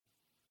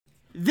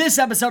This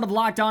episode of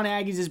Locked On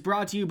Aggies is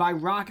brought to you by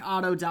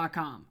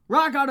RockAuto.com.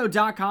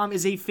 RockAuto.com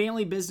is a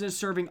family business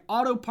serving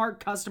auto part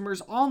customers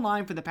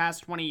online for the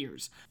past 20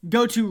 years.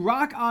 Go to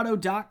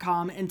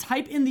RockAuto.com and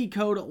type in the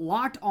code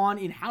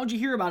LOCKEDON in How'd You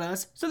Hear About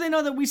Us so they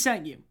know that we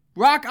sent you.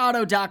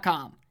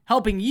 RockAuto.com,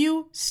 helping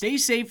you stay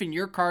safe in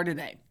your car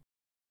today.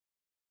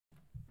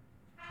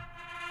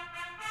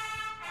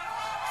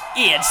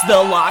 It's the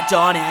Locked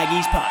On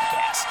Aggies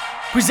podcast,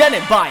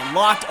 presented by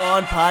Locked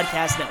On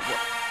Podcast Network.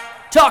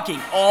 Talking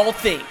all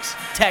things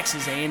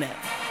Texas A&M.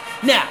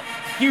 Now,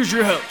 here's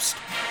your host,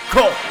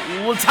 Cole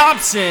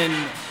Thompson.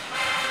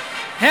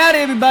 Howdy,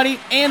 everybody,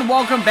 and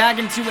welcome back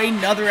into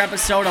another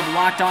episode of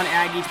Locked On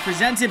Aggies,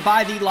 presented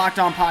by the Locked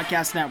On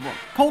Podcast Network.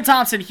 Cole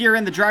Thompson here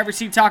in the driver's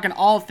seat, talking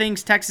all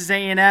things Texas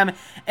A&M,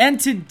 and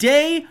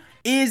today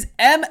is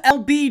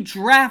MLB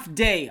Draft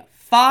Day.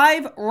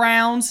 5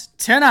 rounds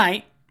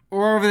tonight,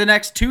 or over the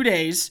next 2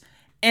 days,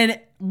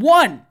 and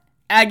one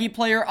Aggie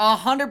player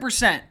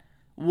 100%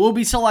 will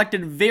be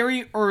selected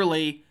very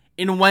early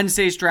in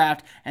Wednesday's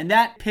draft, and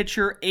that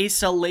pitcher,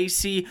 Asa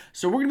Lacy.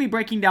 So we're going to be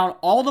breaking down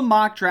all the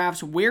mock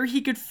drafts, where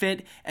he could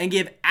fit, and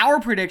give our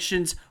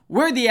predictions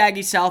where the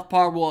Aggie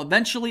Southpaw will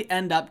eventually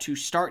end up to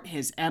start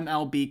his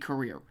MLB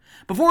career.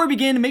 Before we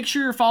begin, make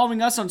sure you're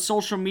following us on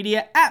social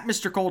media at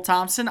Mr. Cole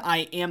Thompson.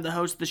 I am the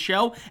host of the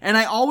show, and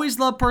I always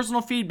love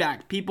personal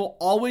feedback. People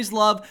always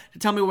love to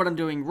tell me what I'm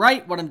doing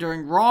right, what I'm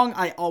doing wrong.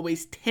 I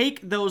always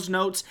take those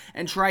notes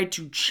and try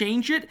to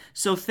change it.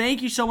 So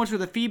thank you so much for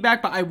the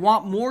feedback, but I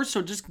want more,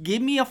 so just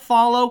give me a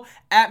follow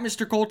at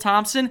Mr. Cole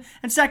Thompson.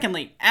 And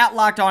secondly, at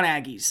Locked On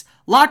Aggies.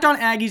 Locked On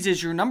Aggies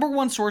is your number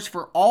one source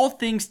for all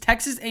things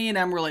Texas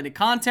A&M related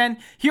content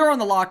here on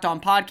the Locked On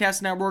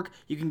Podcast Network.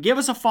 You can give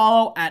us a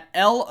follow at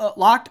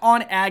Locked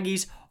On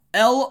Aggies,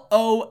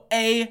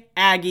 LOA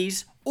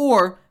Aggies,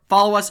 or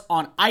follow us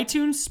on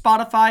iTunes,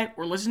 Spotify,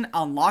 or listen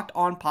on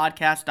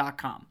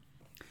LockedOnPodcast.com.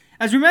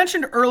 As we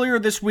mentioned earlier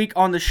this week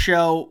on the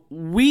show,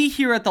 we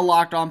here at the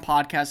Locked On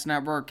Podcast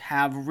Network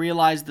have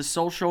realized the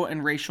social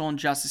and racial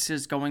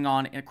injustices going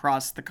on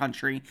across the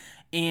country,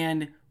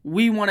 and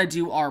we want to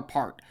do our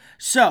part.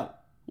 So,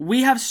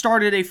 we have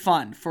started a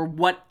fund for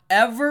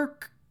whatever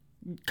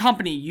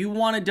company you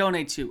want to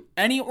donate to,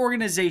 any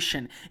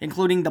organization,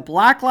 including the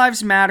Black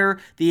Lives Matter,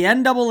 the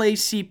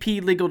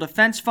NAACP Legal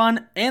Defense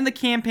Fund, and the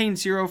Campaign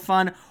Zero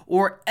Fund,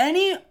 or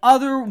any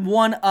other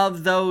one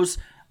of those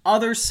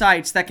other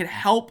sites that could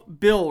help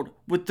build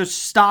with the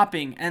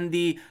stopping and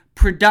the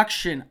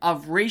production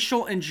of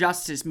racial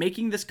injustice,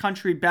 making this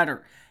country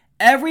better.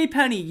 Every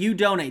penny you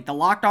donate, the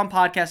Locked On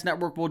Podcast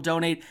Network will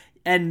donate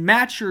and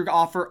match your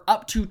offer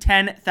up to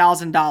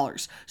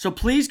 $10,000. So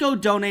please go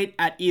donate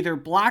at either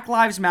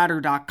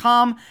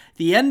blacklivesmatter.com,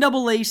 the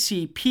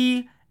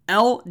NAACP,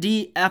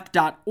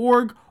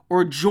 LDF.org,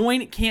 or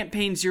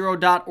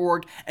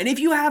joincampaignzero.org. And if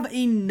you have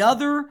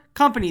another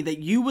company that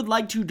you would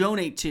like to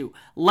donate to,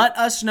 let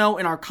us know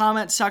in our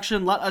comment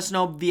section. Let us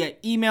know via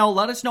email.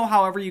 Let us know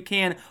however you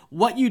can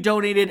what you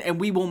donated, and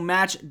we will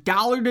match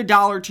dollar to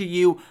dollar to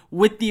you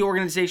with the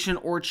organization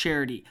or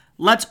charity.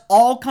 Let's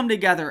all come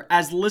together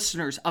as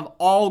listeners of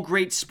all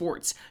great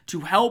sports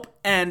to help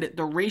end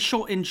the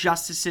racial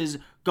injustices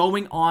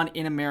going on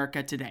in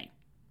America today.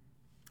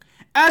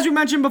 As we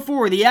mentioned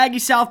before, the Aggie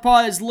Southpaw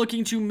is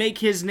looking to make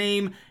his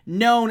name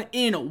known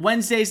in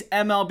Wednesday's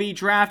MLB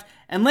draft,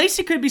 and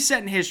Lacy could be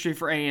setting history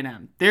for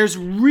A&M. There's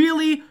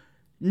really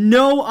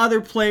no other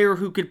player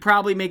who could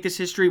probably make this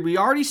history. We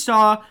already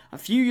saw a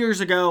few years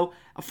ago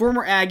a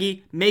former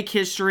Aggie make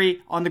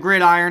history on the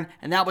gridiron,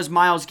 and that was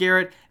Myles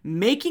Garrett,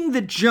 making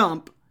the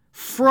jump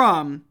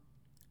from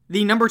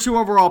the number 2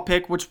 overall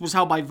pick, which was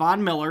held by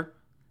Von Miller,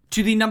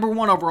 to the number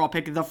 1 overall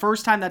pick, the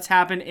first time that's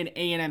happened in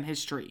A&M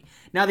history.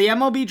 Now, the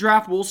MLB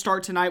draft will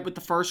start tonight with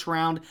the first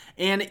round,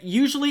 and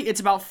usually it's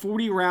about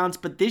 40 rounds,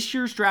 but this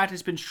year's draft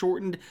has been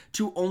shortened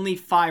to only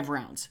 5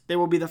 rounds. There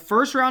will be the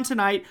first round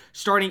tonight,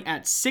 starting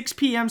at 6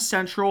 p.m.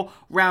 Central.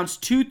 Rounds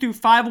 2 through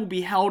 5 will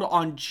be held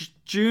on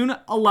June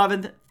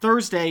 11th,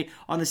 Thursday,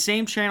 on the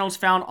same channels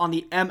found on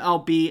the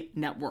MLB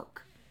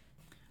Network.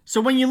 So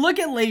when you look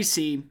at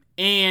Lacy,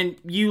 and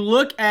you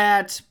look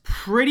at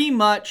pretty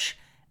much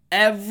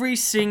every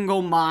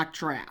single mock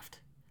draft,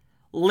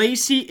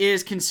 Lacy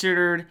is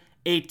considered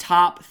a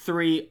top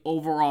 3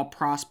 overall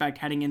prospect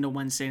heading into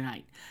Wednesday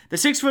night. The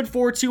 6'4",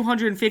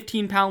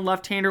 215-pound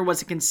left-hander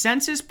was a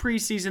consensus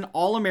preseason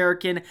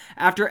All-American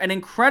after an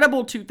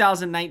incredible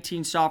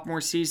 2019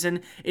 sophomore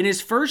season. In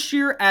his first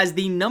year as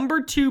the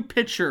number 2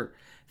 pitcher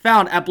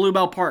found at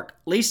Bluebell Park,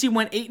 Lacy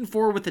went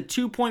 8-4 with a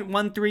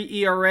 2.13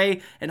 ERA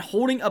and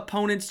holding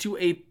opponents to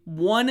a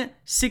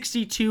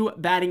 162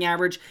 batting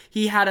average.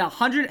 He had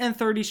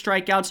 130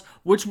 strikeouts,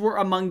 which were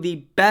among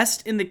the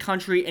best in the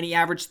country, and he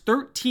averaged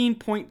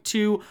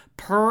 13.2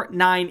 per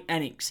 9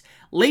 innings.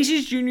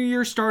 Lacy's junior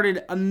year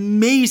started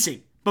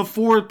amazing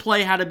before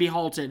play had to be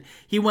halted.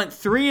 He went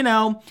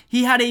 3-0.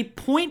 He had a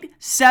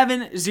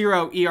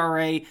 .70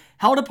 ERA,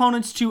 held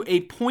opponents to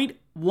a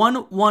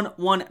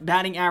 .111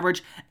 batting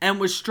average and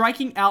was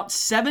striking out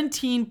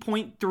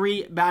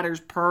 17.3 batters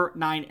per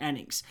 9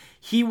 innings.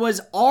 He was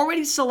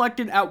already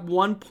selected at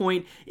one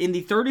point in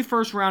the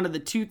 31st round of the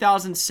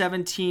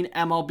 2017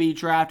 MLB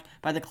draft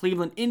by the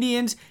Cleveland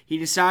Indians. He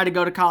decided to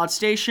go to College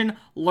Station,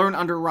 learn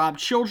under Rob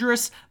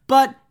Childress,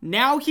 but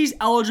now he's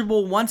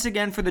eligible once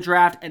again for the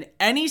draft, and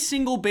any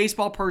single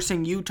baseball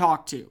person you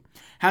talk to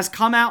has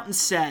come out and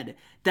said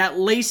that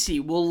Lacy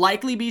will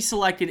likely be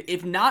selected,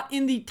 if not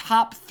in the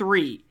top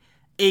 3,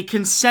 a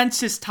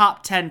consensus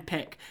top 10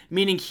 pick,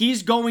 meaning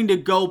he's going to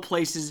go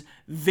places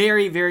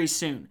very, very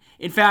soon.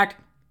 In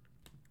fact,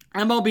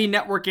 MLB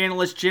Network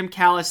analyst Jim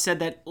Callis said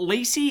that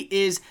Lacy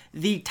is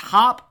the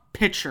top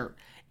pitcher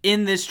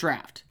in this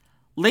draft.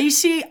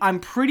 Lacy, I'm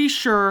pretty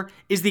sure,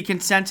 is the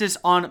consensus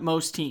on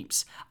most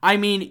teams. I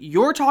mean,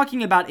 you're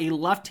talking about a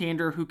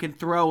left-hander who can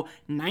throw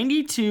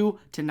 92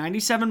 to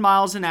 97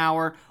 miles an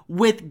hour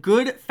with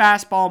good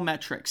fastball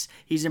metrics.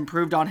 He's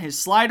improved on his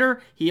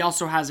slider. He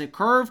also has a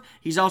curve.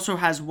 He also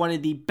has one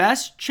of the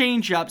best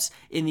changeups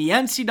in the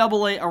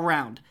NCAA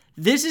around.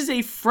 This is a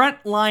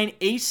frontline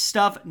ace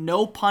stuff,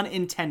 no pun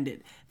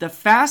intended. The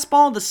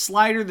fastball, the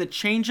slider, the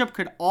changeup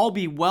could all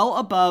be well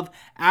above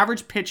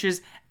average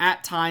pitches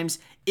at times.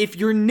 If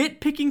you're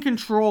nitpicking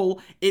control,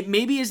 it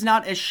maybe is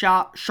not as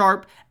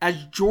sharp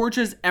as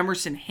Georgia's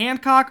Emerson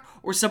Hancock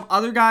or some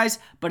other guys,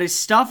 but his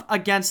stuff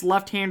against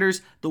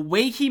left-handers, the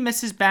way he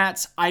misses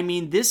bats, I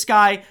mean, this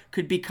guy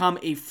could become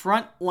a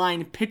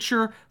frontline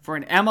pitcher for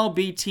an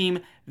MLB team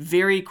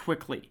very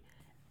quickly.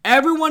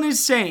 Everyone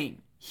is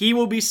saying he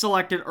will be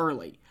selected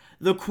early.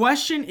 The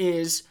question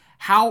is,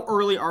 how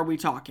early are we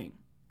talking?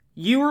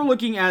 You are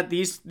looking at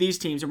these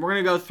teams, and we're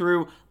going to go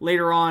through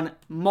later on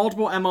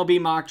multiple MLB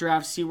mock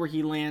drafts, see where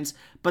he lands.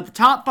 But the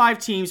top 5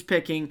 teams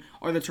picking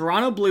are the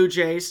Toronto Blue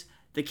Jays,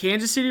 the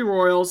Kansas City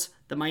Royals,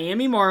 the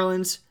Miami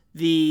Marlins,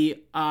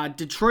 the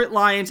Detroit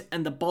Lions,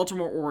 and the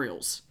Baltimore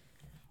Orioles.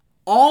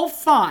 All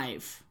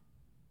 5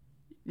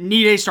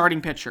 need a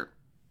starting pitcher.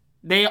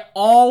 They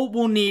all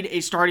will need a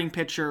starting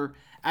pitcher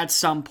at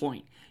some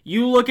point.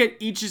 You look at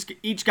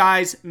each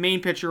guy's main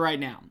pitcher right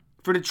now.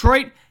 For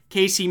Detroit,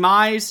 Casey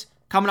Mize,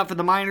 coming up for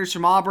the minors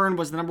from Auburn,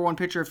 was the number 1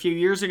 pitcher a few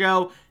years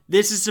ago.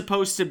 This is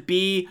supposed to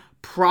be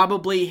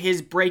probably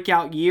his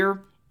breakout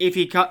year.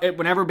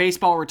 Whenever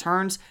baseball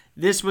returns,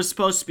 this was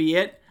supposed to be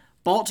it.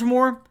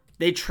 Baltimore,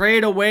 they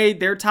traded away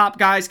their top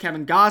guys.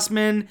 Kevin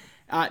Gausman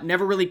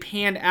never really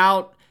panned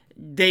out.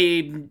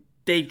 They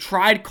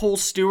tried Cole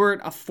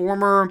Stewart, a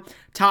former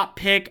top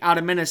pick out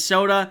of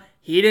Minnesota.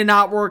 He did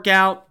not work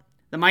out.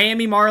 The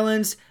Miami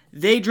Marlins,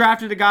 they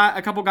drafted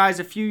a couple guys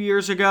a few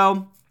years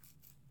ago.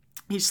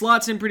 He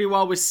slots in pretty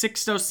well with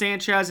Sixto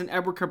Sanchez and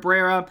Edward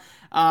Cabrera.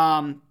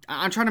 I'm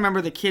trying to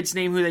remember the kid's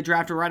name who they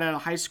drafted right out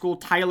of high school,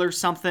 Tyler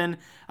something,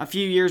 a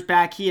few years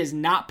back. He has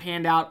not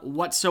panned out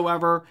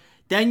whatsoever.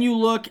 Then you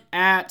look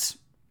at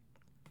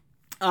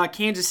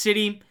Kansas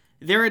City.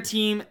 They're a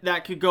team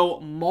that could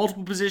go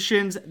multiple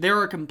positions.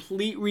 They're a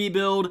complete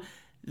rebuild.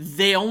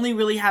 They only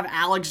really have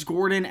Alex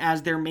Gordon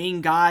as their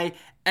main guy.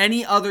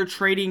 Any other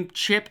trading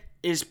chip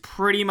is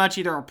pretty much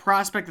either a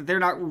prospect that they're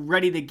not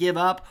ready to give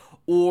up,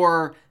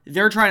 or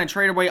they're trying to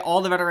trade away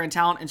all the veteran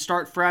talent and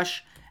start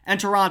fresh. And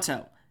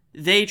Toronto,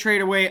 they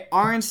trade away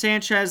Aaron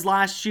Sanchez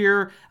last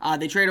year.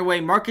 They trade away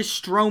Marcus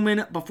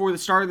Stroman before the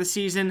start of the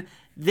season.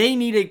 They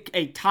need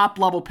a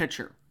top-level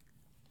pitcher.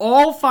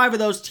 All 5 of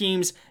those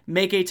teams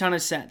make a ton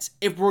of sense.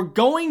 If we're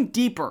going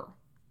deeper,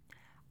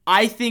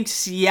 I think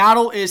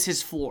Seattle is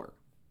his floor.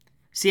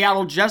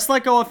 Seattle just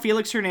let go of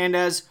Felix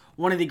Hernandez,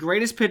 one of the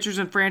greatest pitchers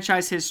in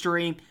franchise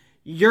history.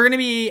 You're going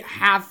to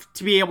have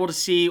to be able to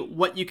see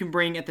what you can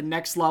bring at the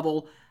next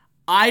level.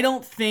 I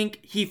don't think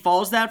he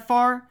falls that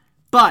far,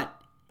 but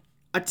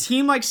a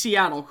team like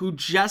Seattle, who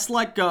just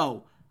let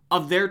go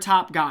of their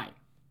top guy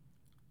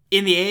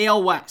in the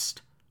AL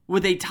West,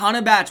 with a ton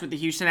of bats with the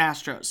Houston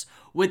Astros,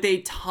 with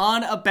a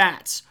ton of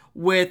bats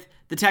with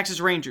the Texas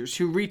Rangers,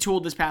 who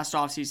retooled this past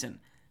offseason.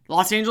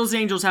 Los Angeles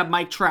Angels have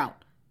Mike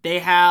Trout. They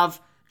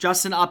have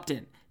Justin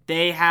Upton.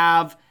 They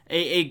have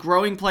a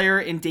growing player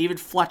in David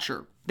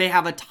Fletcher. They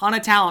have a ton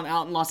of talent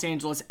out in Los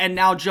Angeles, and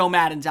now Joe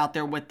Maddon's out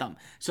there with them.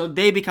 So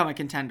they become a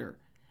contender.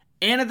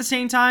 And at the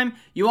same time,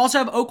 you also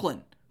have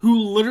Oakland, who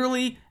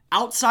literally,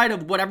 outside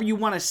of whatever you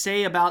want to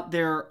say about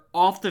their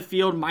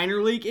off-the-field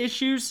minor league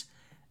issues,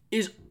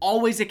 is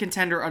always a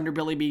contender under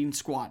Billy Beane's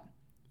squad.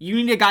 You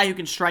need a guy who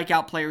can strike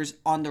out players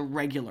on the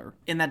regular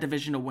in that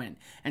division to win.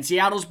 And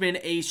Seattle's been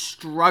a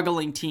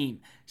struggling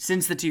team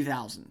since the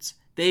 2000s.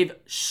 They've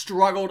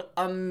struggled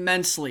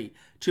immensely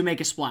to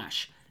make a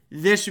splash.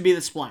 This would be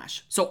the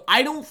splash. So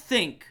I don't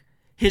think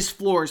his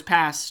floor is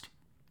past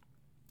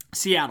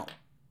Seattle.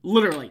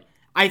 Literally.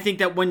 I think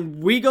that when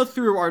we go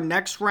through our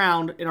next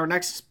round, in our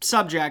next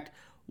subject,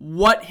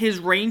 what his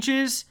range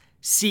is,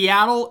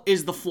 Seattle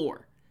is the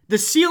floor. The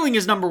ceiling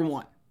is number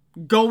 1,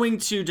 going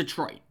to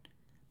Detroit.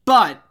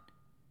 But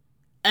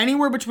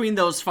anywhere between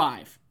those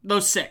 5,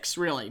 those 6,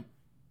 really,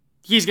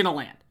 he's going to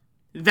land.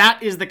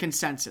 That is the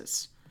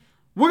consensus.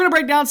 We're going to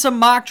break down some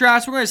mock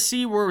drafts. We're going to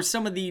see where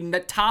some of the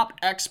top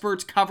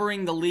experts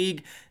covering the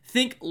league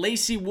think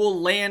Lacy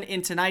will land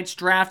in tonight's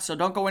draft. So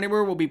don't go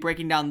anywhere. We'll be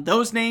breaking down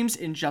those names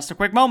in just a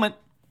quick moment.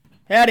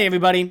 Howdy,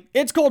 everybody.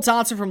 It's Cole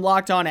Thompson from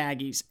Locked On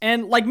Aggies.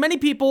 And like many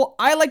people,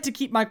 I like to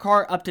keep my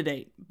car up to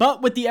date.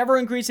 But with the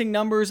ever-increasing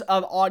numbers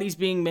of Audis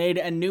being made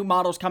and new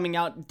models coming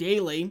out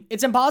daily,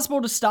 it's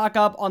impossible to stock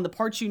up on the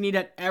parts you need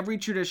at every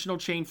traditional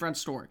chain front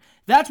store.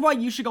 That's why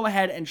you should go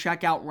ahead and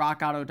check out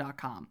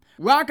RockAuto.com.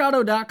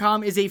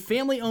 RockAuto.com is a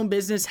family-owned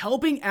business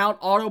helping out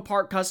auto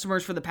part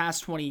customers for the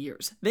past 20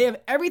 years. They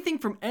have everything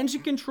from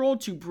engine control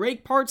to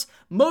brake parts,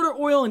 motor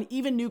oil, and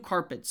even new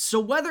carpets. So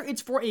whether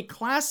it's for a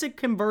classic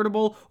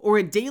convertible or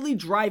a daily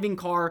driving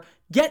car,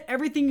 get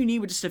everything you need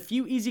with just a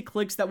few easy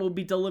clicks that will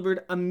be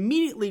delivered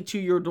immediately to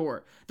your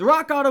door. The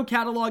Rock Auto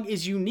catalog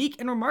is unique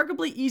and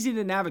remarkably easy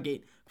to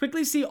navigate.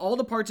 Quickly see all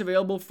the parts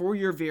available for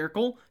your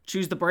vehicle,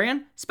 choose the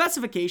brand,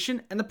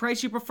 specification, and the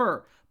price you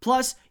prefer.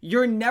 Plus,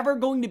 you're never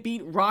going to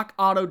beat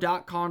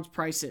RockAuto.com's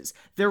prices.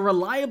 They're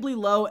reliably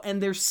low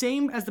and they're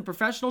same as the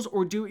professionals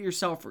or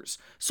do-it-yourselfers.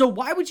 So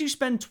why would you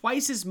spend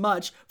twice as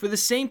much for the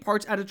same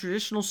parts at a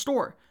traditional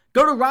store?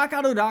 Go to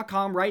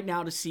RockAuto.com right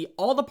now to see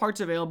all the parts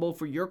available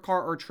for your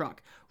car or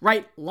truck.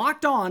 Write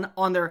Locked On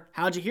their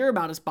How'd You Hear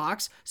About Us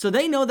box so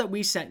they know that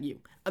we sent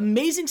you.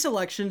 Amazing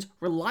selections,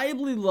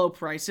 reliably low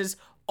prices,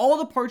 all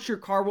the parts your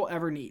car will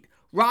ever need.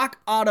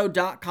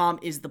 RockAuto.com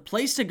is the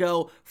place to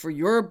go for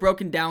your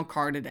broken down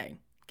car today.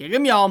 Get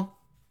 'em, y'all.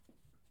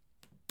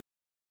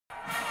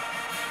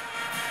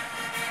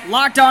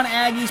 Locked On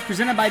Aggies,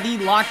 presented by the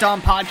Locked On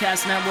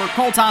Podcast Network.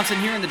 Cole Thompson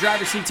here in the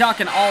driver's seat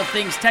talking all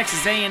things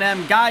Texas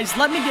A&M. Guys,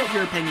 let me get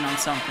your opinion on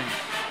something.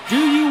 Do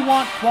you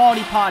want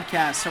quality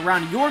podcasts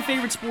around your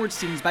favorite sports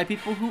teams by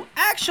people who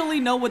actually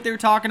know what they're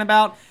talking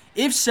about?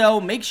 If so,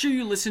 make sure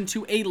you listen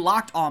to a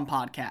Locked On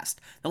podcast.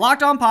 The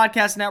Locked On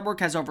Podcast Network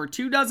has over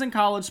 24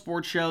 college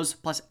sports shows,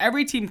 plus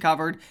every team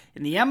covered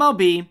in the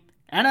MLB,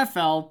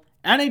 NFL,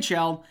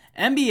 NHL,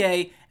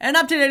 NBA, and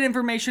up-to-date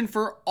information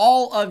for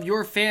all of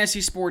your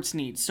fantasy sports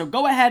needs. So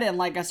go ahead and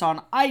like us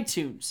on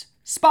iTunes,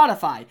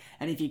 Spotify,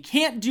 and if you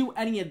can't do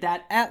any of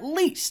that, at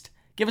least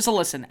give us a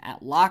listen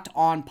at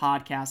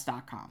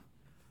LockedOnPodcast.com.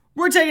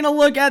 We're taking a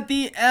look at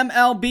the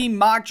MLB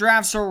mock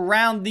drafts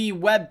around the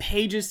web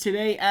pages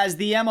today, as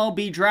the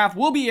MLB draft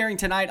will be airing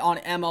tonight on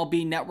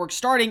MLB Network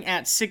starting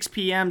at 6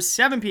 p.m.,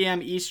 7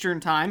 p.m. Eastern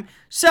Time.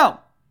 So,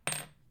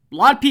 a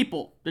lot of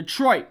people,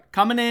 Detroit,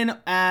 coming in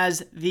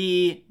as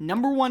the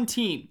number one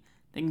team.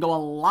 They can go a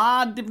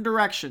lot of different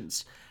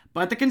directions,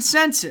 but the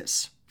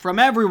consensus from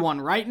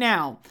everyone right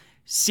now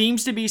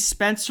seems to be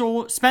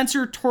Spencer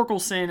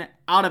Torkelson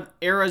out of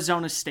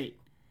Arizona State.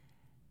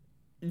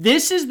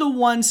 This is the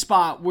one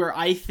spot where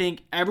I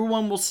think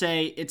everyone will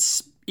say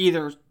it's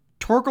either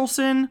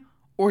Torkelson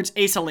or it's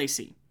Asa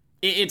Lacy.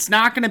 It's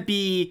not going to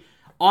be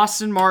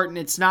Austin Martin.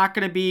 It's not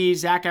going to be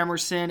Zach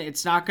Emerson.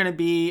 It's not going to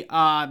be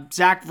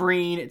Zach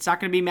Vereen. It's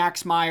not going to be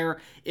Max Meyer.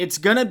 It's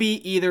going to be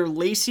either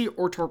Lacy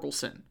or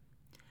Torkelson.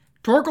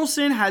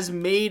 Torkelson has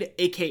made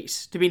a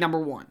case to be number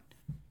one.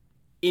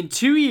 In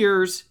 2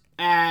 years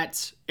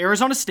at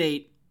Arizona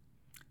State,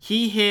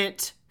 he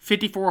hit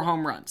 54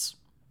 home runs.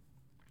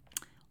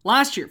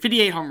 Last year,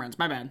 58 home runs,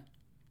 my bad.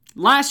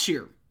 Last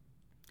year,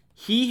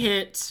 he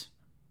hit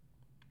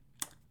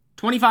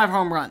 25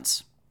 home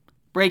runs,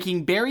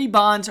 breaking Barry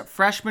Bonds'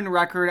 freshman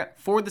record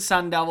for the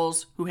Sun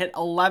Devils, who hit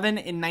 11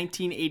 in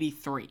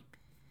 1983.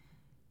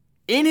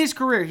 In his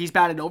career, he's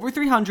batted over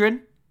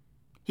 300.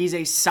 He's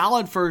a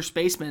solid first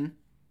baseman.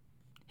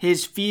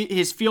 His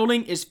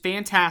fielding is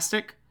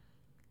fantastic,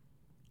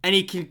 and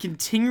he can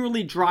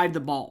continually drive the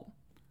ball.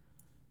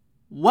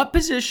 What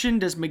position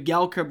does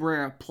Miguel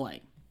Cabrera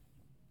play?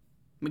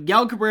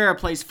 Miguel Cabrera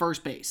plays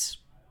first base.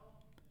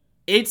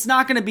 It's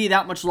not going to be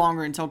that much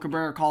longer until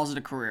Cabrera calls it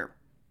a career.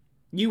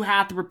 You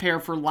have to prepare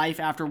for life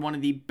after one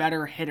of the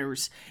better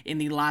hitters in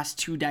the last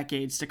 2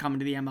 decades to come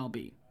into the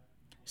MLB.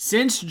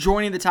 Since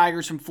joining the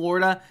Tigers from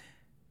Florida,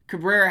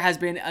 Cabrera has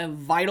been a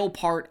vital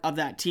part of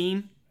that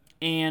team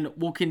and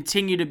will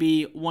continue to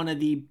be one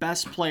of the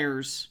best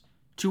players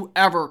to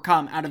ever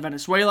come out of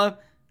Venezuela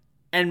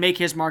and make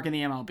his mark in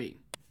the MLB.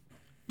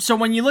 So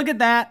when you look at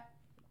that,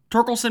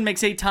 Torkelson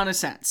makes a ton of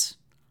sense.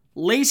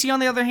 Lacy, on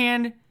the other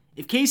hand,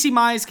 if Casey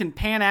Mize can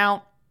pan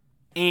out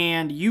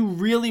and you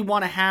really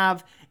want to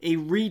have a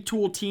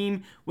retool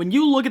team, when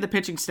you look at the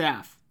pitching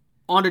staff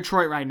on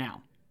Detroit right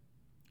now,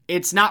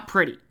 it's not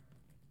pretty.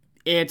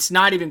 It's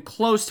not even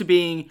close to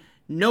being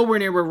nowhere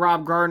near where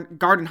Rob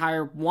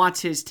Gardenhire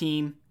wants his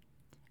team.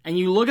 And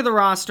you look at the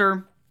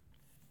roster,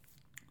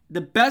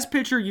 the best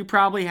pitcher you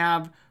probably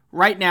have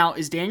right now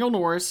is Daniel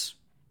Norris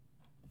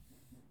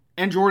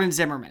and Jordan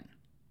Zimmerman.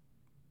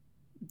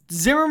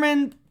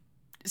 Zimmerman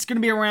is going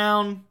to be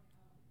around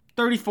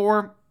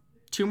 34,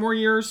 2 more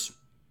years,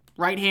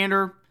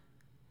 right-hander.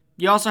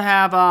 You also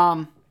have,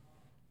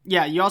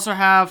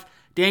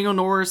 Daniel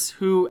Norris,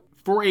 who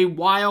for a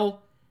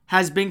while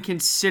has been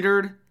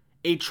considered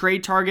a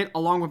trade target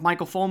along with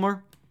Michael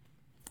Fulmer.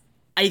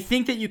 I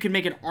think that you can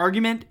make an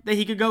argument that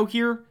he could go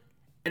here.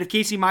 And if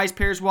Casey Mize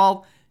pairs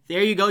well,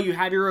 there you go. You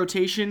have your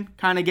rotation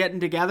kind of getting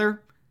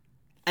together.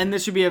 And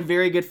this would be a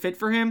very good fit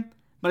for him.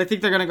 But I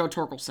think they're going to go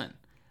Torkelson.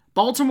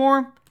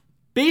 Baltimore,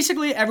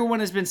 basically everyone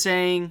has been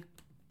saying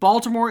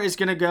Baltimore is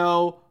going to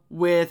go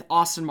with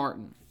Austin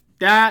Martin.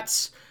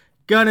 That's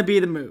going to be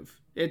the move.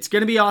 It's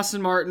going to be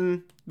Austin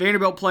Martin,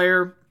 Vanderbilt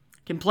player,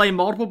 can play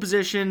multiple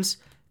positions.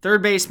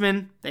 Third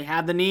baseman, they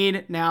have the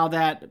need now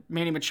that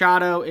Manny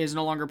Machado is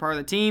no longer part of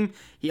the team.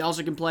 He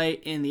also can play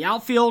in the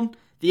outfield.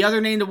 The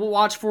other name to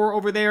watch for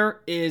over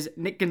there is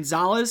Nick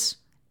Gonzalez.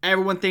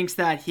 Everyone thinks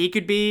that he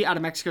could be out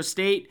of Mexico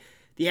State.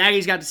 The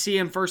Aggies got to see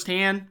him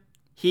firsthand.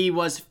 He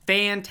was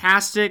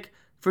fantastic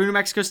for New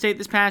Mexico State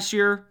this past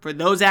year, for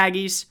those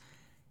Aggies.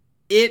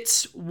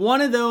 It's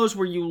one of those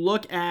where you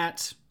look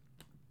at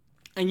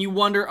and you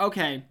wonder,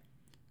 okay,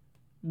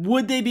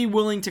 would they be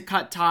willing to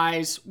cut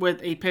ties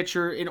with a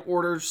pitcher in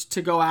order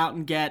to go out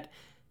and get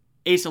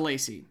Asa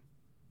Lacy?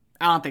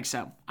 I don't think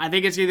so. I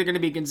think it's either going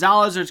to be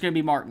Gonzalez or it's going to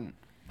be Martin.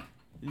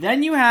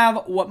 Then you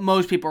have what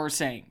most people are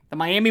saying. The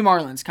Miami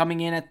Marlins coming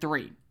in at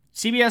 3.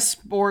 CBS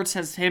Sports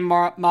has him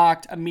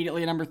mocked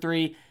immediately at number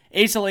 3.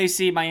 Asa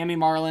Lacy, Miami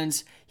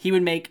Marlins. He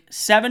would make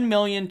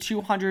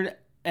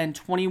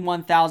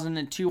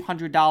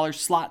 $7,221,200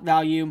 slot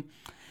value.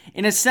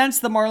 In a sense,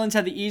 the Marlins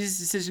have the easiest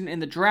decision in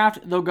the draft.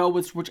 They'll go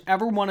with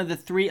whichever one of the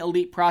 3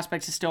 elite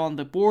prospects is still on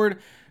the board.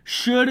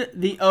 Should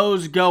the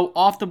O's go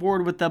off the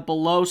board with the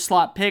below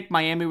slot pick,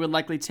 Miami would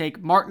likely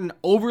take Martin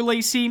over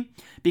Lacy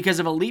because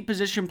of elite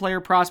position player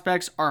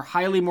prospects are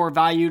highly more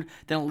valued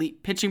than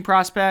elite pitching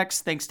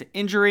prospects thanks to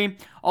injury.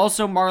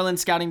 Also, Marlins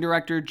scouting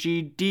director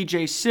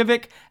DJ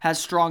Civic has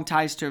strong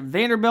ties to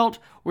Vanderbilt.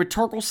 With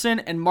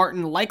Torkelson and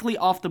Martin likely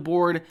off the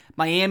board,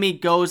 Miami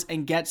goes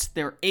and gets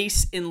their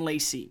ace in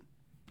Lacy.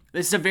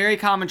 This is a very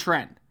common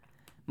trend.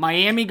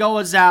 Miami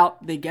goes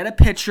out, they get a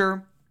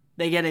pitcher,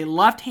 they get a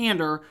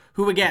left-hander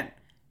who, again,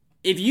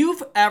 if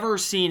you've ever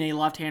seen a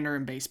left-hander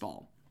in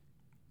baseball,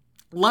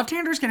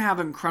 left-handers can have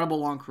incredible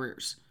long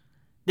careers.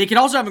 They can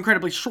also have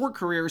incredibly short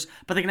careers,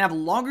 but they can have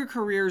longer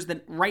careers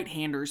than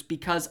right-handers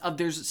because of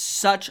there's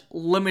such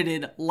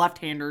limited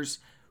left-handers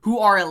who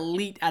are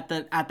elite at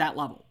that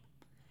level.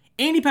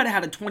 Andy Pettitte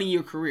had a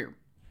 20-year career.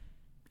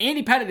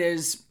 Andy Pettitte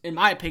is, in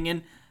my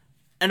opinion,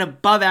 an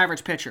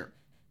above-average pitcher.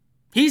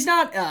 He's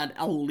not an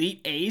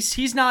elite ace.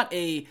 He's not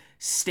a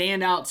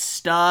standout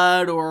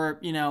stud or,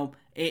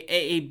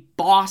 a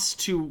boss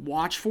to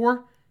watch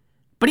for.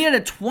 But he had a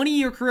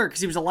 20-year career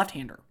because he was a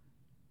left-hander.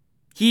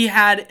 He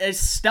had a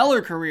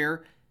stellar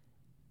career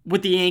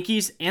with the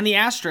Yankees and the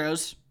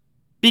Astros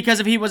because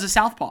he was a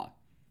southpaw.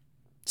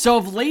 So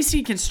if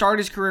Lacy can start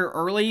his career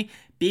early,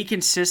 be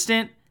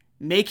consistent,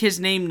 make his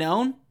name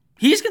known,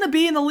 he's going to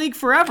be in the league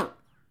forever.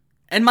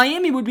 And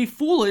Miami would be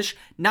foolish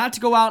not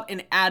to go out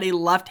and add a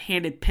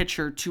left-handed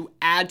pitcher to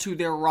add to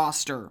their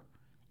roster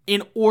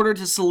in order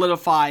to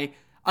solidify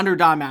under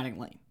Don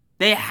Mattingly.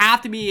 They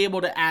have to be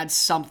able to add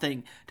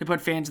something to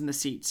put fans in the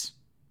seats.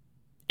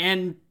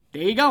 And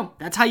there you go.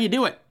 That's how you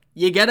do it.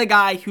 You get a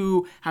guy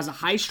who has a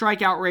high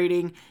strikeout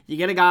rating. You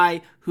get a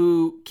guy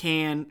who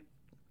can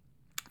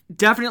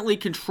definitely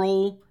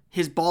control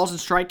his balls and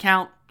strike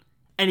count.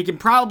 And he can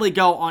probably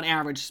go on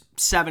average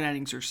 7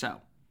 innings or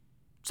so.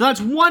 So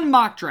that's one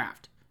mock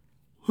draft.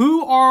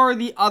 Who are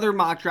the other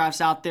mock drafts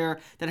out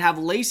there that have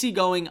Lacy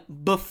going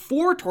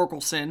before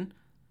Torkelson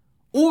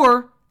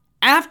or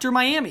after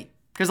Miami?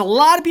 Because a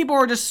lot of people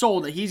are just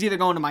sold that he's either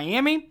going to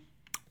Miami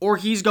or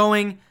he's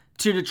going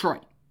to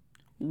Detroit.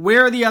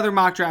 Where are the other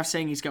mock drafts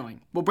saying he's going?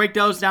 We'll break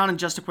those down in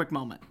just a quick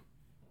moment.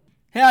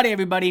 Howdy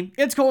everybody,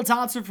 it's Cole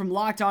Thompson from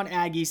Locked On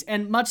Aggies,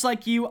 and much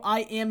like you,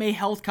 I am a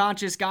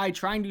health-conscious guy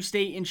trying to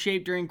stay in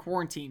shape during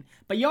quarantine.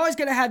 But you always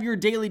gotta have your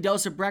daily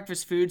dose of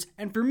breakfast foods,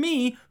 and for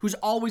me, who's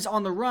always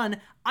on the run,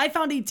 I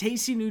found a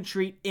tasty new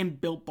treat in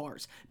Built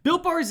Bars.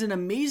 Built Bar is an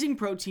amazing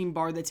protein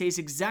bar that tastes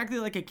exactly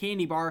like a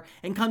candy bar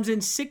and comes in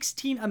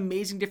 16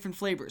 amazing different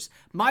flavors.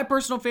 My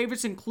personal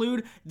favorites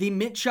include the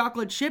mint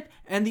chocolate chip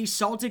and the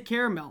salted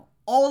caramel.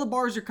 All the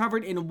bars are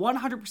covered in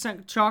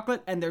 100%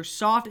 chocolate and they're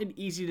soft and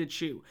easy to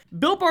chew.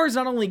 Built Bar is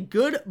not only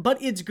good,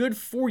 but it's good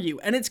for you,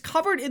 and it's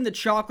covered in the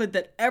chocolate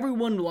that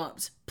everyone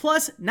loves.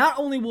 Plus, not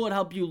only will it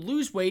help you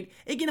lose weight,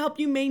 it can help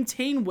you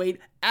maintain weight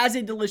as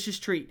a delicious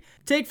treat.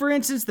 Take, for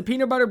instance, the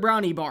Peanut Butter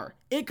Brownie Bar.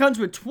 It comes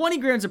with 20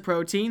 grams of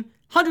protein,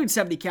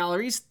 170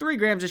 calories, 3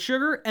 grams of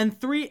sugar, and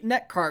 3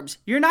 net carbs.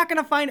 You're not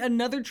going to find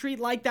another treat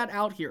like that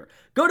out here.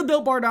 Go to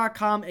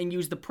BuiltBar.com and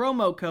use the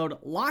promo code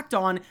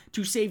LOCKEDON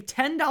to save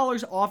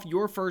 $10 off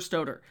your first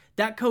order.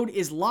 That code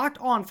is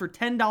LOCKEDON for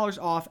 $10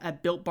 off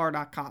at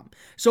BuiltBar.com.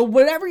 So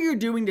whatever you're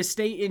doing to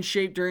stay in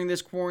shape during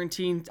this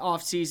quarantine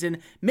off season,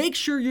 make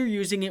sure you're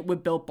using it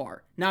with Built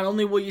Bar. Not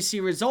only will you see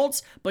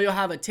results, but you'll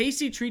have a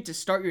tasty treat to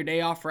start your day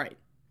off right.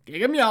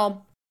 Gig 'em,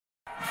 y'all.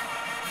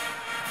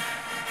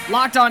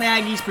 Locked On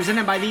Aggies,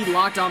 presented by the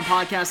Locked On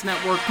Podcast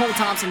Network. Cole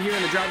Thompson here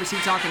in the driver's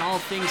seat talking all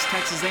things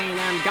Texas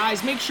A&M.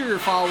 Guys, make sure you're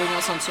following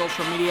us on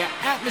social media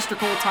at Mr.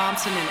 Cole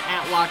Thompson and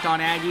at Locked On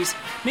Aggies.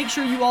 Make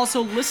sure you also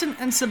listen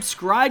and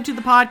subscribe to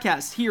the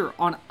podcast here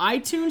on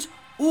iTunes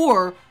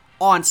or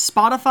on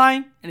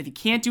Spotify. And if you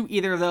can't do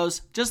either of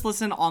those, just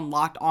listen on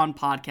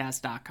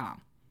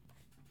LockedOnPodcast.com.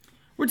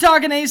 We're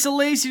talking Asa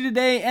Lacy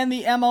today and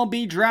the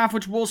MLB draft,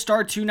 which will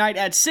start tonight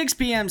at 6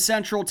 p.m.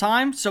 Central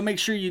Time. So make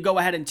sure you go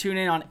ahead and tune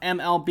in on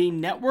MLB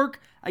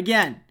Network.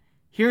 Again,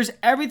 here's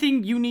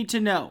everything you need to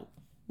know.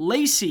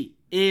 Lacy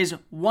is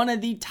one of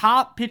the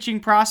top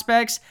pitching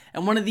prospects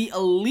and one of the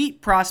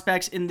elite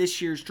prospects in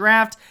this year's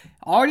draft.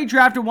 Already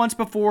drafted once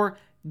before,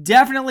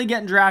 definitely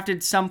getting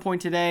drafted some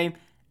point today.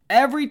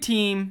 Every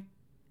team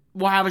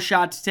will have a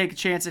shot to take a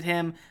chance at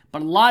him,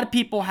 but a lot of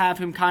people have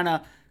him kind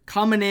of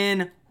coming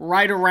in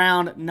right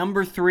around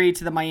number 3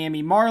 to the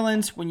Miami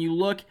Marlins. When you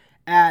look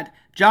at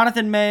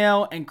Jonathan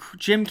Mayo and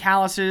Jim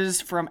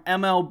Callis's from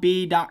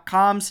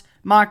MLB.com's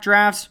mock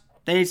drafts,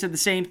 they said the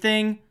same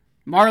thing.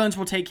 Marlins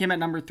will take him at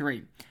number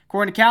 3.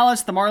 According to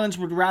Callis, the Marlins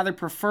would rather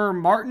prefer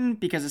Martin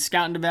because of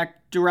scouting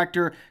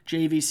director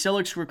J.V.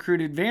 Sillick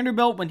recruited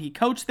Vanderbilt when he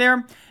coached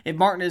there. If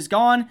Martin is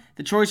gone,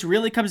 the choice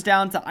really comes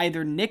down to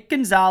either Nick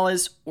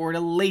Gonzalez or to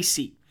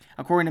Lacy.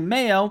 According to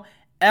Mayo,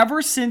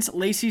 ever since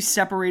Lacy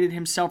separated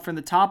himself from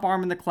the top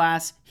arm in the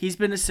class, he's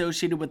been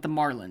associated with the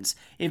Marlins.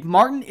 If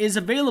Martin is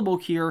available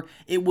here,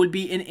 it would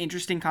be an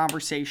interesting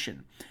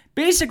conversation.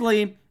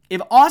 Basically,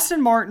 if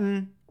Austin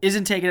Martin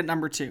isn't taken at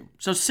number 2,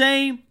 so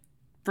say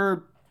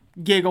for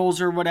giggles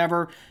or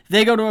whatever,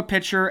 they go to a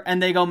pitcher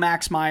and they go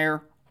Max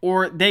Meyer,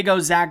 or they go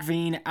Zach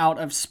Veen out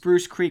of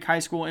Spruce Creek High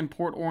School in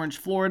Port Orange,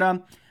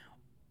 Florida,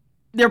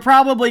 they're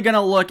probably going to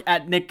look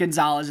at Nick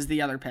Gonzalez as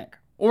the other pick,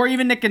 or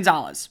even Nick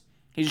Gonzalez.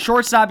 He's a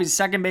shortstop, he's a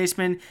second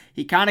baseman,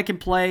 he kind of can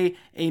play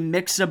a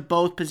mix of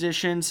both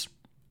positions.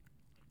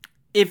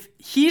 If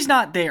he's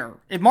not there,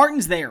 if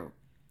Martin's there,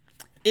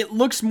 it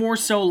looks more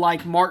so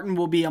like Martin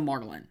will be a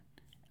Marlin.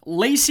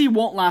 Lacy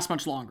won't last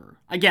much longer.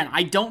 Again,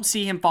 I don't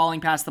see him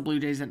falling past the Blue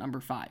Jays at number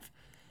 5.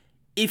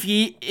 If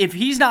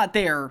he's not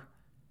there,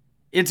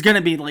 it's going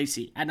to be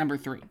Lacy at number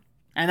 3.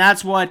 And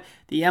that's what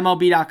the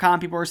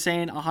MLB.com people are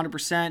saying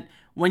 100%.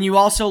 When you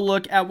also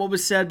look at what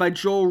was said by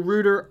Joel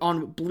Reuter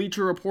on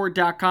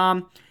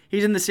BleacherReport.com,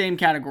 he's in the same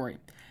category.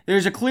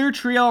 There's a clear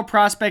trio of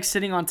prospects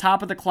sitting on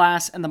top of the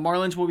class, and the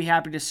Marlins will be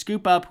happy to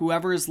scoop up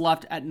whoever is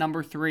left at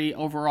number 3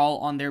 overall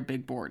on their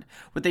big board.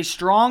 With a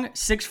strong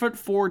 6'4",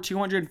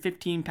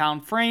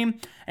 215-pound frame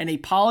and a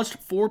polished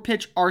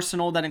 4-pitch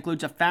arsenal that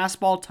includes a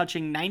fastball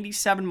touching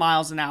 97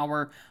 miles an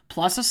hour,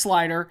 plus a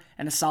slider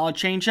and a solid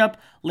changeup,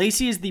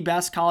 Lacy is the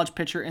best college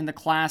pitcher in the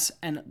class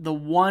and the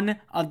one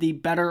of the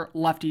better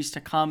lefties to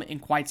come in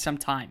quite some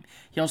time.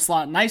 He'll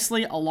slot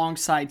nicely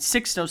alongside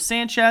Sixto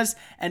Sanchez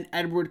and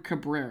Edward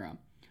Cabrera.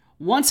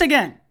 Once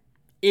again,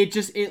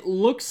 it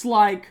looks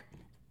like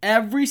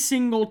every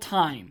single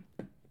time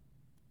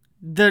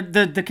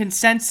the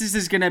consensus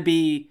is going to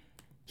be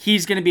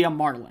he's going to be a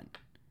Marlin.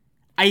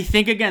 I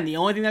think, again, the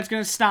only thing that's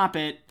going to stop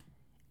it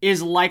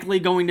is likely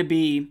going to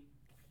be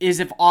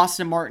if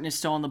Austin Martin is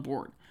still on the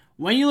board.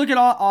 When you look at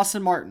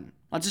Austin Martin,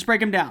 let's just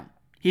break him down.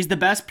 He's the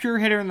best pure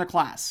hitter in the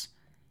class.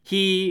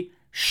 He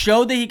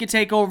showed that he could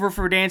take over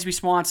for Dansby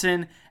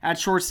Swanson at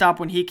shortstop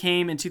when he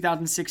came in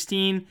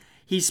 2016.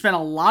 He spent a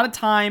lot of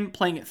time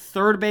playing at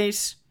third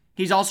base.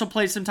 He's also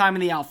played some time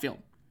in the outfield.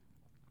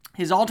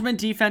 His ultimate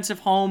defensive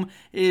home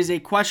is a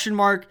question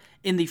mark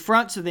in the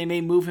front, so they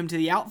may move him to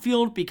the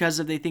outfield because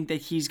they think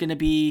that he's going to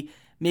be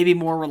maybe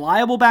more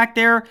reliable back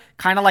there,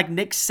 kind of like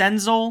Nick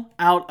Senzel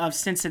out of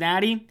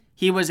Cincinnati.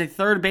 He was a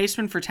third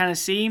baseman for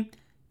Tennessee,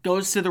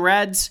 goes to the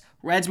Reds.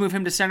 Reds move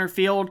him to center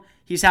field.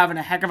 He's having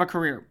a heck of a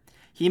career.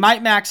 He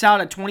might max out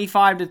at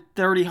 25 to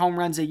 30 home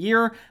runs a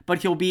year,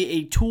 but he'll be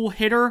a tool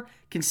hitter,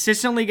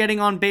 consistently getting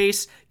on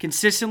base,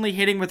 consistently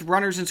hitting with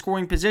runners in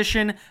scoring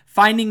position,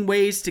 finding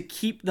ways to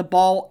keep the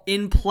ball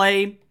in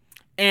play,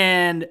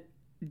 and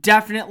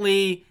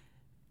definitely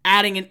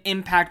adding an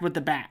impact with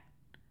the bat.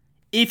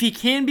 If he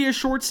can be a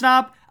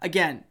shortstop,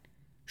 again,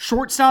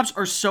 shortstops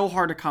are so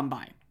hard to come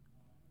by.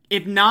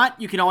 If not,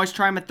 you can always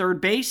try him at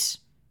third base.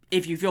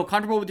 If you feel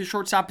comfortable with your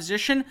shortstop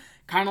position,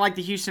 kind of like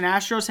the Houston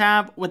Astros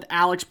have with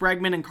Alex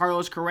Bregman and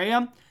Carlos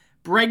Correa.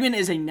 Bregman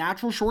is a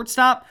natural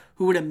shortstop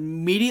who would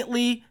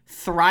immediately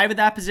thrive at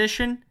that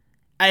position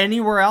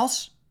anywhere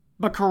else,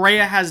 but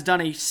Correa has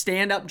done a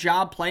stand-up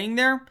job playing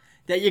there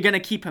that you're going to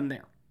keep him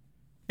there.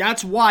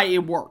 That's why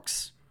it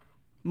works.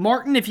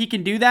 Martin, if he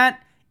can do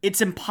that,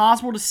 it's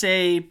impossible to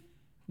say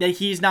that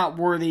he's not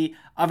worthy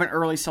of an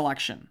early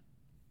selection.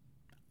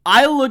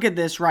 I look at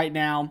this right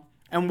now,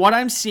 and what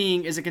I'm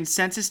seeing is a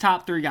consensus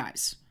top 3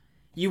 guys.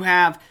 You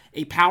have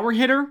a power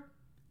hitter,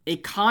 a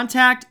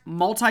contact,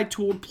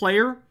 multi-tooled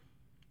player,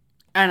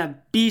 and a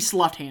beast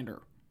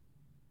left-hander.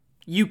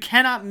 You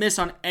cannot miss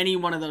on any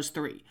one of those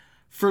 3.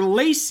 For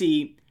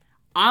Lacy,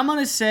 I'm going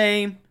to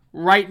say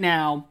right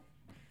now,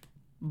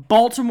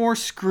 Baltimore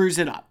screws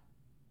it up.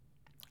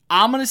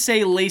 I'm going to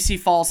say Lacy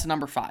falls to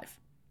number 5.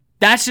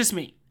 That's just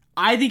me.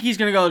 I think he's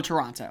going to go to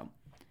Toronto.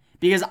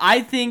 Because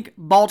I think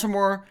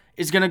Baltimore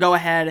is going to go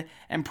ahead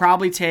and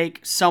probably take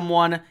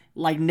someone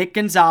like Nick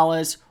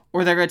Gonzalez,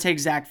 or they're going to take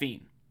Zach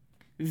Veen.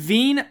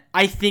 Veen,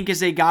 I think,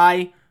 is a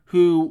guy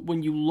who,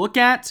 when you look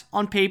at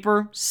on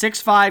paper,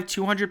 6'5",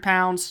 200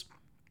 pounds,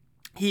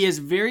 He is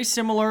very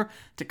similar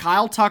to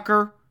Kyle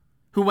Tucker,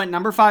 who went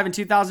number 5 in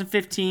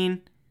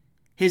 2015.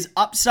 His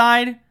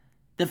upside,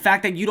 the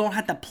fact that you don't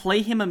have to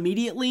play him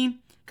immediately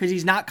because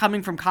he's not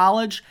coming from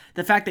college,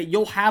 the fact that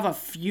you'll have a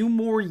few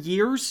more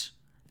years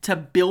to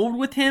build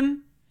with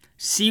him,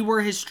 see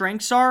where his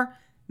strengths are,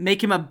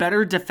 make him a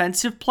better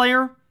defensive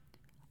player,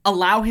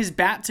 allow his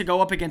bat to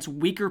go up against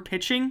weaker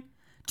pitching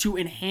to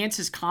enhance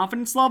his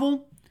confidence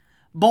level.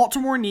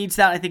 Baltimore needs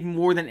that, I think,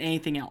 more than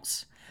anything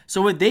else.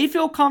 So if they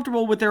feel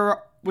comfortable with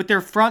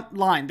their front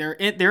line, their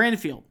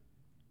infield,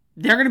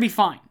 they're going to be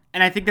fine.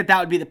 And I think that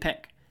would be the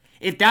pick.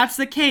 If that's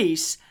the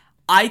case,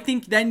 I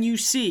think then you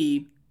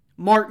see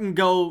Martin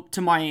go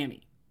to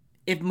Miami.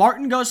 If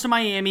Martin goes to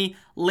Miami,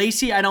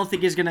 Lacy I don't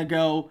think is going to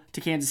go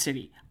to Kansas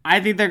City. I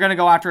think they're going to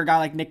go after a guy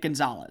like Nick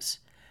Gonzalez.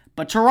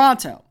 But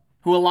Toronto,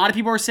 who a lot of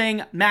people are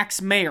saying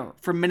Max Meyer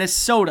from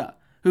Minnesota,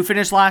 who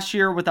finished last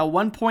year with a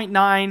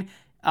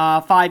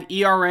 1.95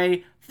 ERA,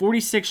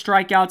 46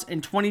 strikeouts,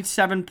 and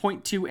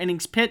 27.2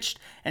 innings pitched,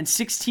 and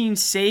 16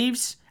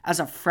 saves as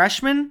a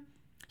freshman.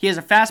 He has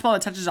a fastball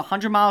that touches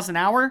 100 miles an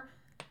hour.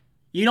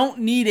 You don't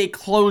need a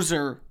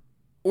closer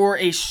or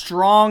a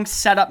strong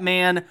setup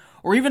man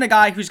or even a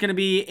guy who's going to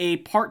be a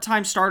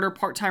part-time starter,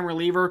 part-time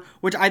reliever,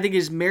 which I think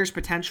is Meyer's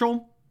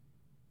potential.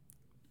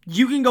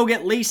 You can go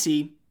get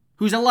Lacy,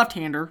 who's a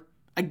left-hander.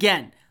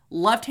 Again,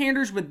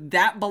 left-handers with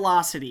that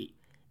velocity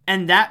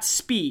and that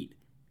speed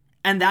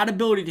and that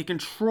ability to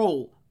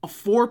control a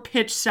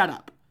 4-pitch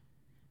setup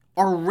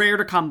are rare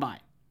to come by.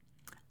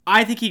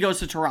 I think he goes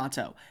to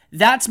Toronto.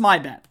 That's my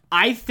bet.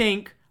 I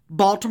think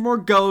Baltimore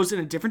goes in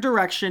a different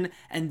direction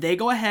and they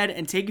go ahead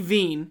and take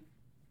Veen,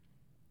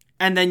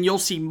 and then you'll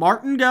see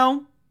Martin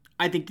go.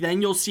 I think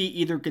then you'll see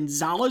either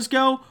Gonzalez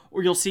go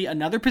or you'll see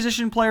another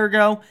position player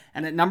go.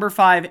 And at number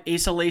 5,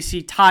 Asa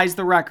Lacy ties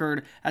the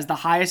record as the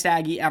highest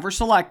Aggie ever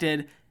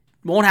selected.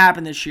 Won't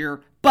happen this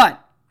year,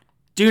 but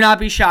do not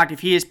be shocked if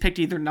he is picked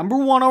either number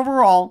 1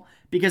 overall,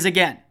 because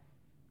again,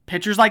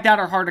 pitchers like that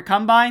are hard to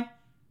come by.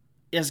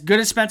 As good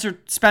as Spencer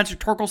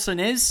Torkelson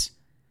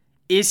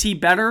is he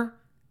better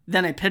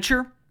than a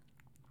pitcher?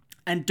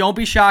 And don't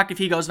be shocked if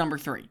he goes number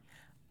 3.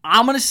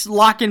 I'm going to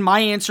lock in my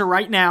answer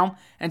right now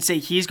and say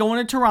he's going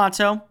to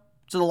Toronto.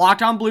 So the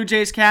Locked On Blue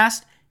Jays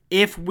cast,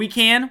 if we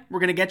can, we're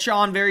going to get you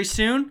on very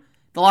soon.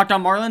 The Locked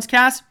On Marlins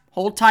cast,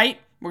 hold tight.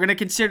 We're going to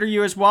consider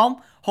you as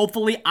well.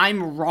 Hopefully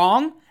I'm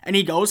wrong and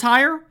he goes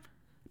higher.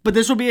 But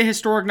this will be a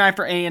historic night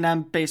for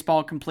A&M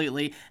baseball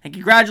completely. And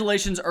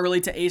congratulations early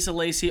to Asa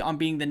Lacy on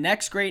being the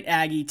next great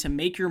Aggie to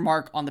make your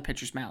mark on the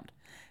pitcher's mound.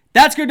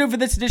 That's going to do it for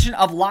this edition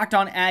of Locked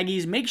On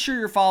Aggies. Make sure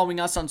you're following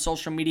us on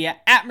social media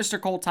at Mr.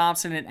 Cole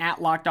Thompson and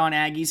at Locked On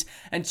Aggies.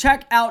 And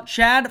check out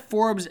Chad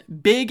Forbes'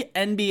 big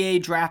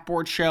NBA Draft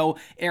Board show,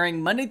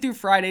 airing Monday through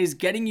Fridays,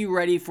 getting you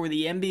ready for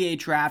the NBA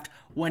draft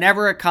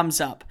whenever it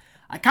comes up.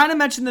 I kind of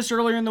mentioned this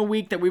earlier in the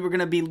week that we were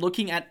going to be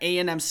looking at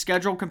A&M's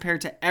schedule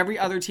compared to every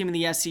other team in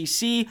the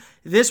SEC.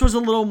 This was a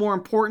little more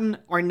important.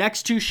 Our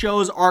next 2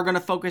 shows are going to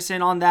focus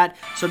in on that.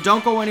 So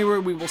don't go anywhere.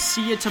 We will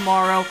see you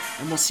tomorrow,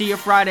 and we'll see you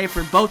Friday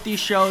for both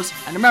these shows.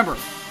 And remember,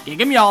 gig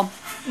 'em, y'all.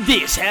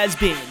 This has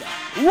been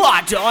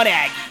Locked On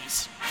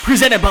Aggies,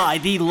 presented by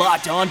the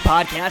Locked On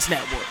Podcast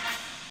Network.